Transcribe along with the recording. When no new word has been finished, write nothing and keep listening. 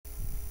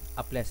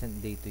A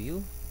pleasant day to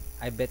you.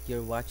 I bet you're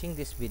watching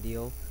this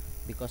video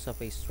because of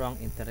a strong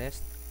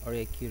interest or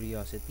a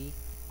curiosity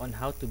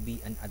on how to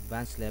be an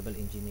advanced level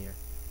engineer.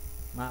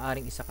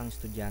 Maaaring isa kang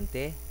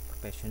estudyante,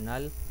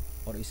 professional,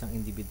 or isang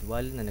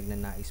individual na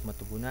nagnanais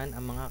matugunan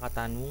ang mga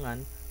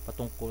katanungan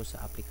patungkol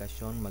sa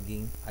aplikasyon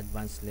maging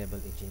advanced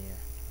level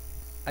engineer.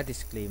 A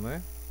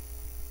disclaimer,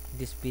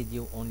 this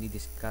video only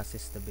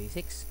discusses the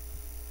basics.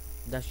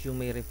 Thus, you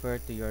may refer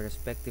to your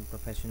respective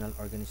professional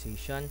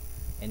organization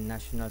and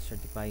national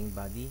certifying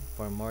body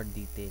for more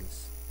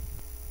details.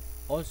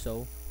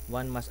 Also,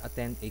 one must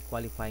attend a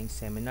qualifying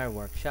seminar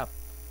workshop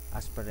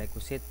as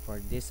prerequisite for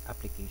this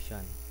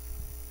application.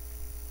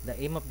 The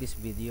aim of this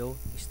video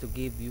is to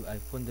give you a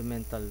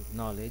fundamental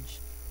knowledge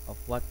of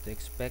what to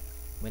expect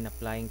when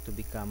applying to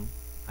become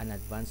an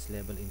advanced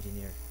level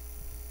engineer.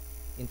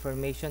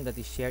 Information that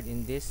is shared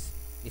in this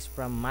is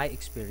from my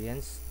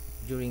experience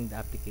during the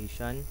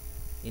application,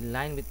 in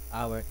line with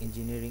our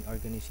engineering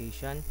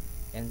organization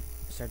and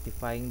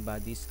certifying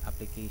body's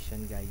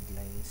application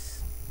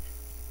guidelines.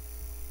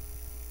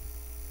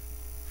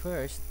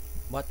 First,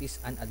 what is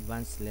an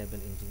advanced level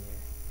engineer?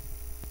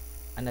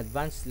 An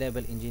advanced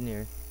level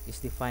engineer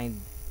is defined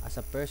as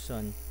a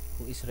person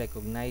who is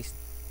recognized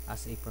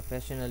as a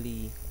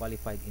professionally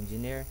qualified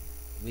engineer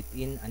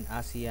within an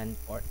ASEAN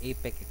or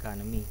APEC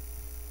economy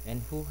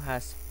and who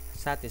has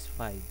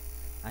satisfied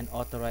an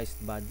authorized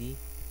body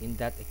in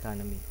that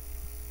economy,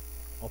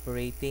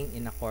 operating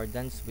in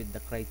accordance with the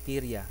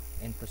criteria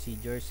and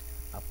procedures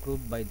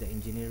approved by the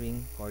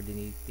Engineering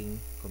Coordinating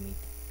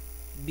Committee.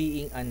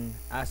 Being an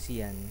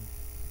ASEAN,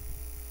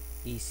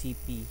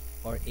 ACP,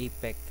 or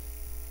APEC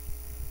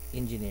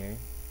engineer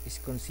is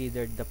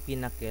considered the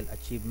pinnacle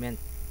achievement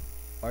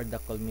or the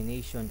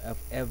culmination of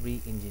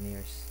every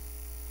engineers.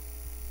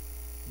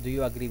 Do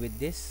you agree with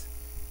this?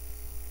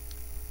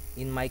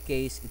 In my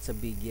case, it's a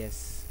big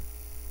yes.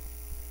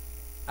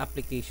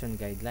 Application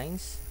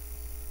guidelines: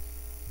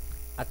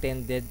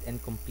 attended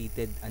and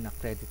completed an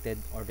accredited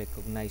or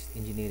recognized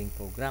engineering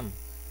program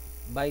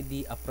by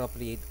the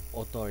appropriate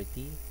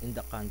authority in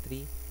the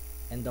country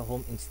and the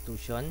home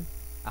institution,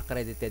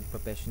 accredited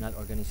professional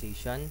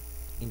organization,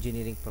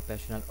 engineering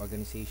professional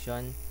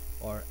organization,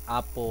 or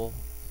APO,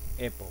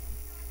 EPO.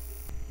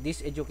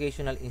 These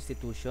educational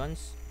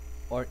institutions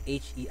or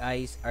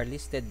HEIs are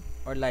listed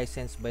or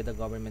licensed by the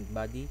government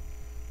body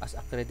as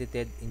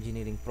accredited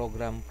engineering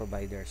program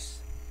providers.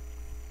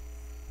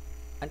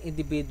 An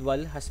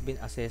individual has been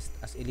assessed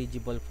as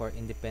eligible for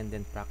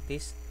independent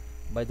practice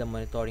by the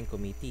monitoring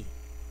committee,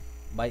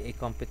 by a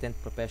competent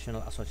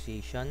professional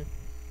association,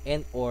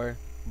 and or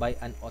by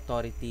an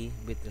authority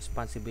with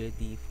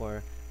responsibility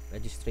for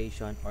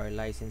registration or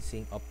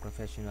licensing of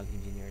professional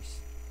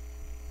engineers.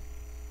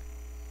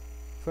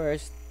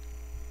 First,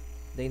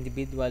 the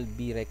individual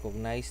be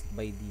recognized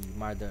by the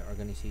mother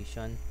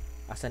organization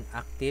as an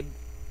active,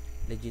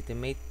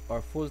 legitimate,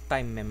 or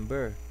full-time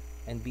member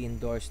and be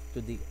endorsed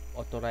to the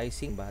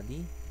authorizing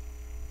body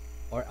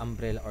or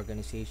umbrella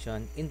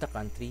organization in the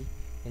country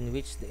in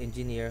which the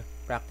engineer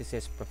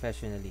practices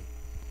professionally.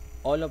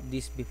 All of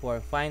this before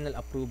final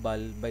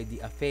approval by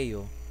the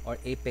AFEO or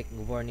APEC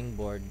Governing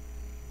Board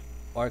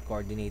or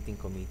Coordinating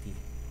Committee.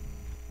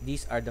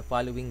 These are the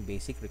following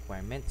basic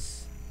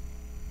requirements.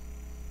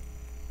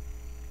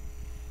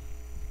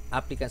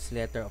 Applicant's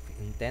letter of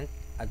intent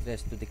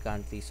addressed to the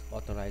country's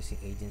authorizing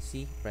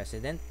agency,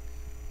 president,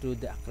 through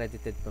the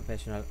accredited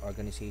professional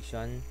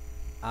organization,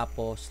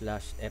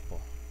 APO/EPO.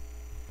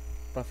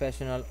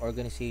 Professional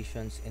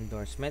organization's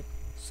endorsement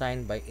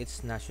signed by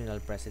its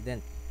national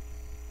president.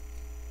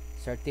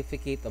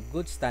 Certificate of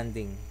good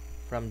standing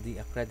from the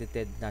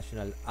accredited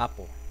national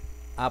APO.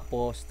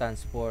 APO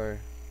stands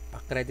for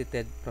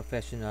Accredited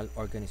Professional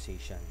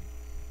Organization.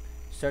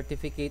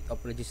 Certificate of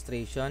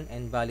registration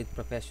and valid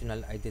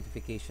professional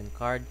identification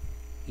card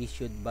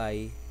issued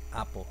by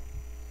APO.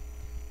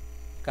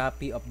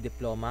 Copy of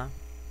diploma,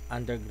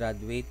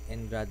 undergraduate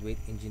and graduate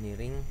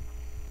engineering,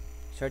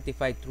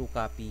 certified true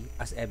copy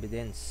as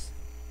evidence.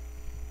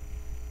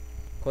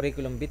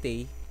 Curriculum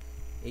vitae,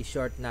 a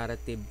short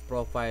narrative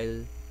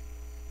profile/work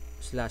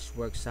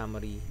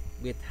summary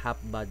with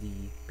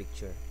half-body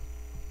picture.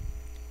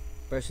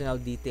 Personal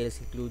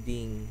details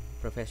including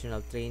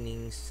professional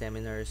trainings,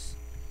 seminars,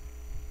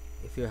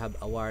 if you have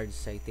awards,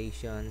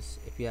 citations,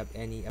 if you have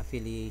any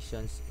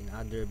affiliations in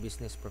other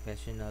business,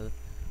 professional,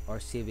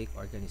 or civic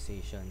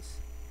organizations.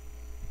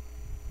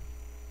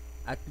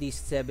 At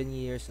least 7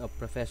 years of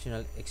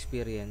professional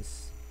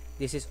experience.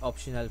 This is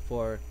optional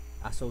for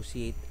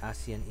associate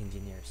ASEAN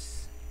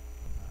engineers.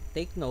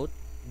 Take note,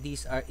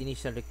 these are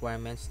initial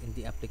requirements in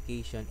the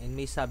application and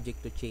may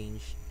subject to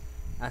change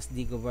as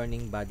the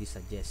governing body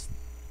suggests.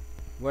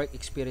 Work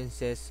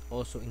experiences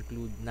also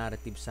include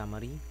narrative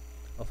summary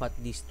of at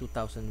least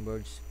 2,000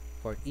 words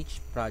for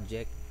each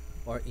project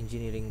or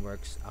engineering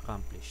works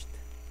accomplished.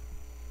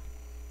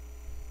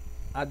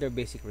 Other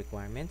basic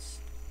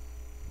requirements: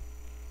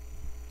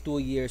 2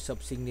 years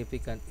of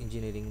significant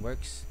engineering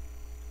works,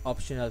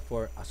 optional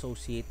for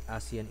associate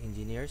ASEAN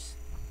engineers,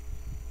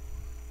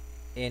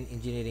 and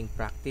engineering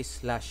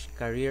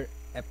practice/career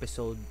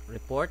episode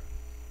report.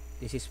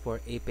 This is for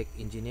APEC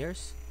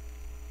engineers.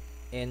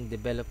 And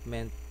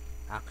development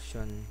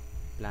action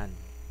plan.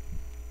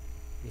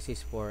 This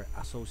is for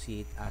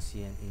associate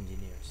ASEAN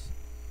engineers.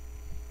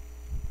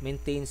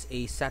 Maintains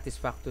a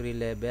satisfactory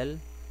level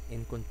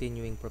in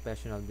continuing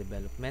professional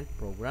development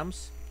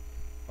programs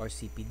or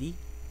CPD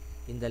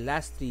in the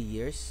last 3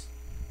 years,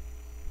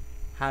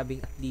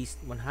 having at least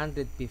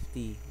 150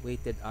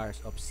 weighted hours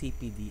of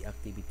CPD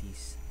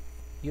activities.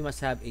 You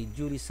must have a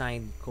duly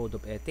signed code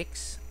of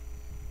ethics,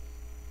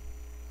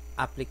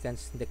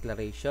 applicant's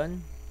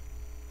declaration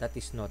that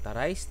is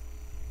notarized,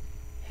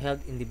 held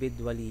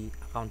individually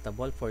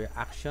accountable for your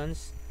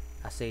actions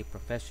as a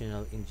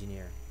professional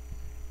engineer.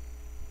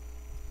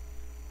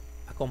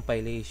 A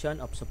compilation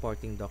of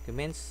supporting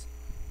documents,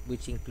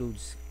 which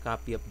includes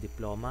copy of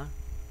diploma,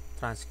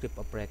 transcript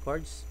of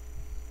records,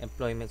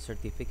 employment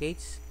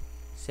certificates,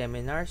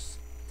 seminars,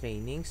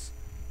 trainings,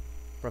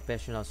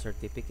 professional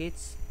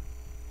certificates,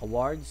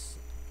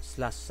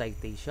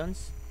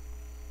 awards/citations,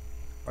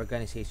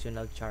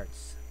 organizational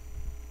charts.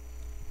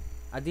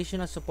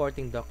 Additional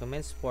supporting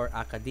documents for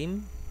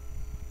academe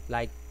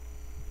like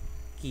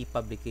key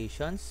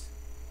publications,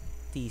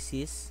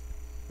 thesis,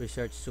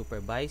 research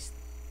supervised,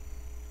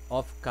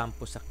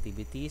 off-campus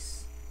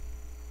activities,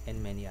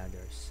 and many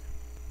others.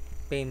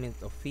 Payment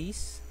of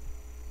fees,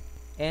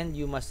 and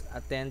you must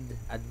attend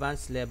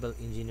advanced level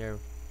engineer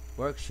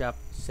workshop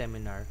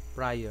seminar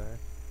prior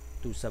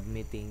to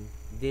submitting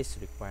these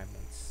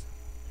requirements.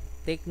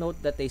 Take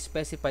note that a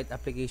specified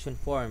application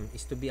form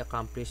is to be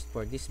accomplished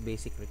for these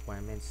basic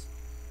requirements.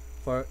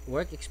 For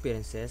work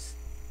experiences,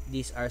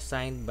 these are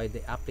signed by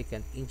the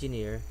applicant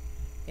engineer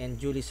and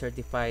duly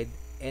certified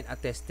and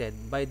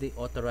attested by the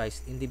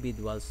authorized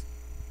individuals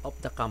of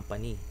the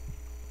company.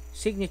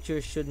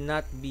 Signature should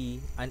not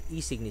be an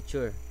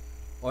e-signature,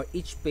 or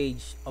each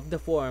page of the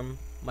form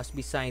must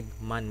be signed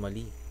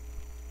manually.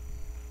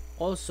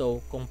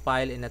 Also,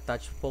 compile and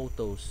attach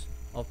photos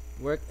of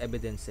work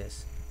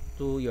evidences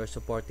to your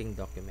supporting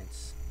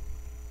documents.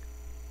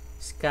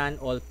 Scan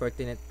all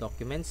pertinent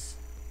documents.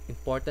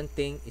 Important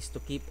thing is to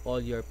keep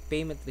all your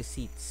payment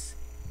receipts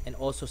and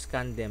also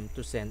scan them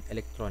to send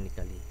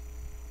electronically.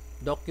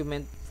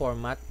 Document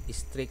format is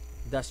strict,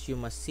 thus you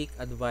must seek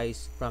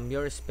advice from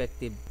your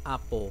respective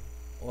APO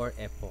or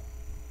EPO.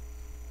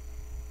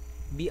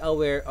 Be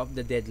aware of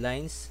the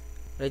deadlines.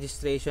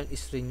 Registration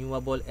is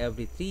renewable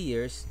every 3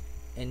 years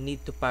and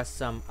need to pass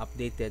some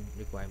updated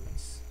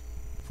requirements.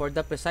 For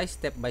the precise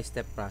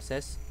step-by-step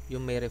process, you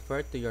may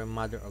refer to your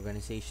mother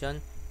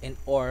organization and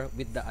or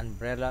with the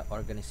umbrella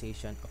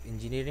organization of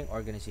engineering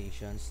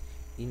organizations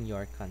in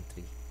your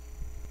country.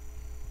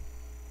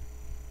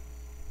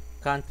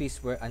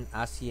 Countries where an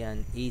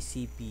ASEAN,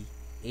 ACP,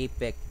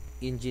 APEC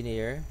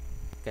engineer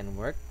can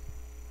work.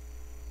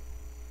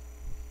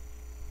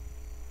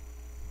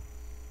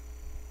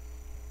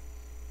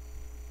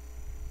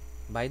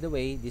 By the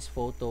way, this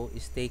photo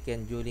is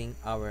taken during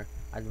our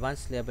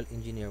advanced level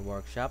engineer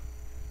workshop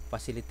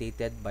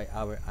facilitated by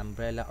our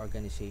umbrella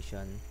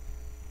organization,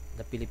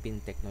 the Philippine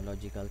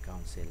Technological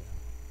Council.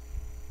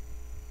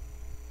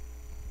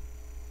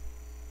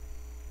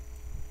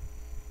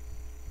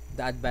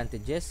 The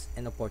advantages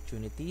and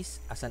opportunities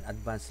as an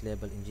advanced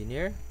level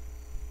engineer: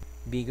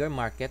 bigger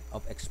market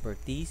of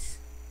expertise,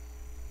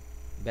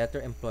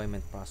 better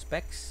employment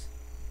prospects,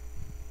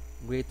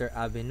 greater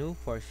avenue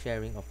for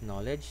sharing of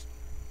knowledge,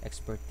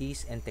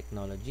 expertise, and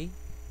technology,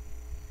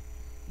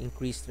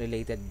 increased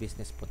related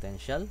business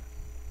potential,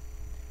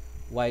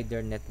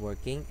 wider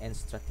networking and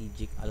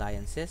strategic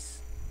alliances,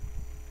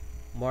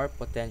 more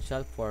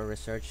potential for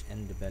research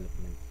and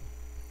development.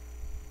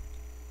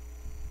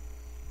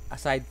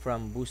 Aside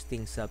from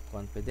boosting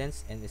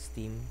self-confidence and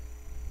esteem,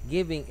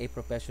 giving a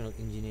professional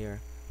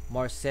engineer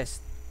more zest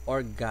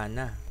or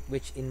gana,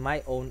 which in my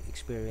own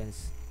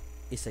experience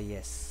is a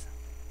yes.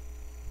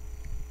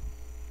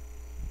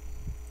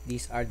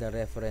 These are the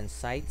reference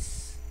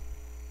sites.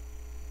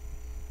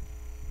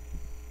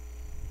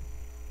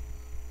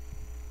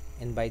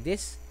 And by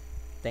this,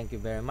 thank you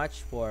very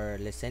much for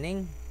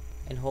listening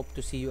and hope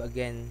to see you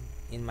again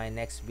in my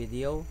next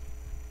video.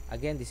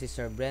 Again, this is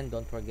Sir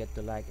Brendon. Don't forget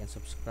to like and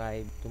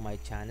subscribe to my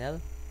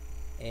channel,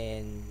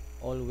 and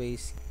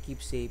always keep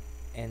safe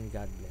and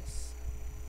God bless.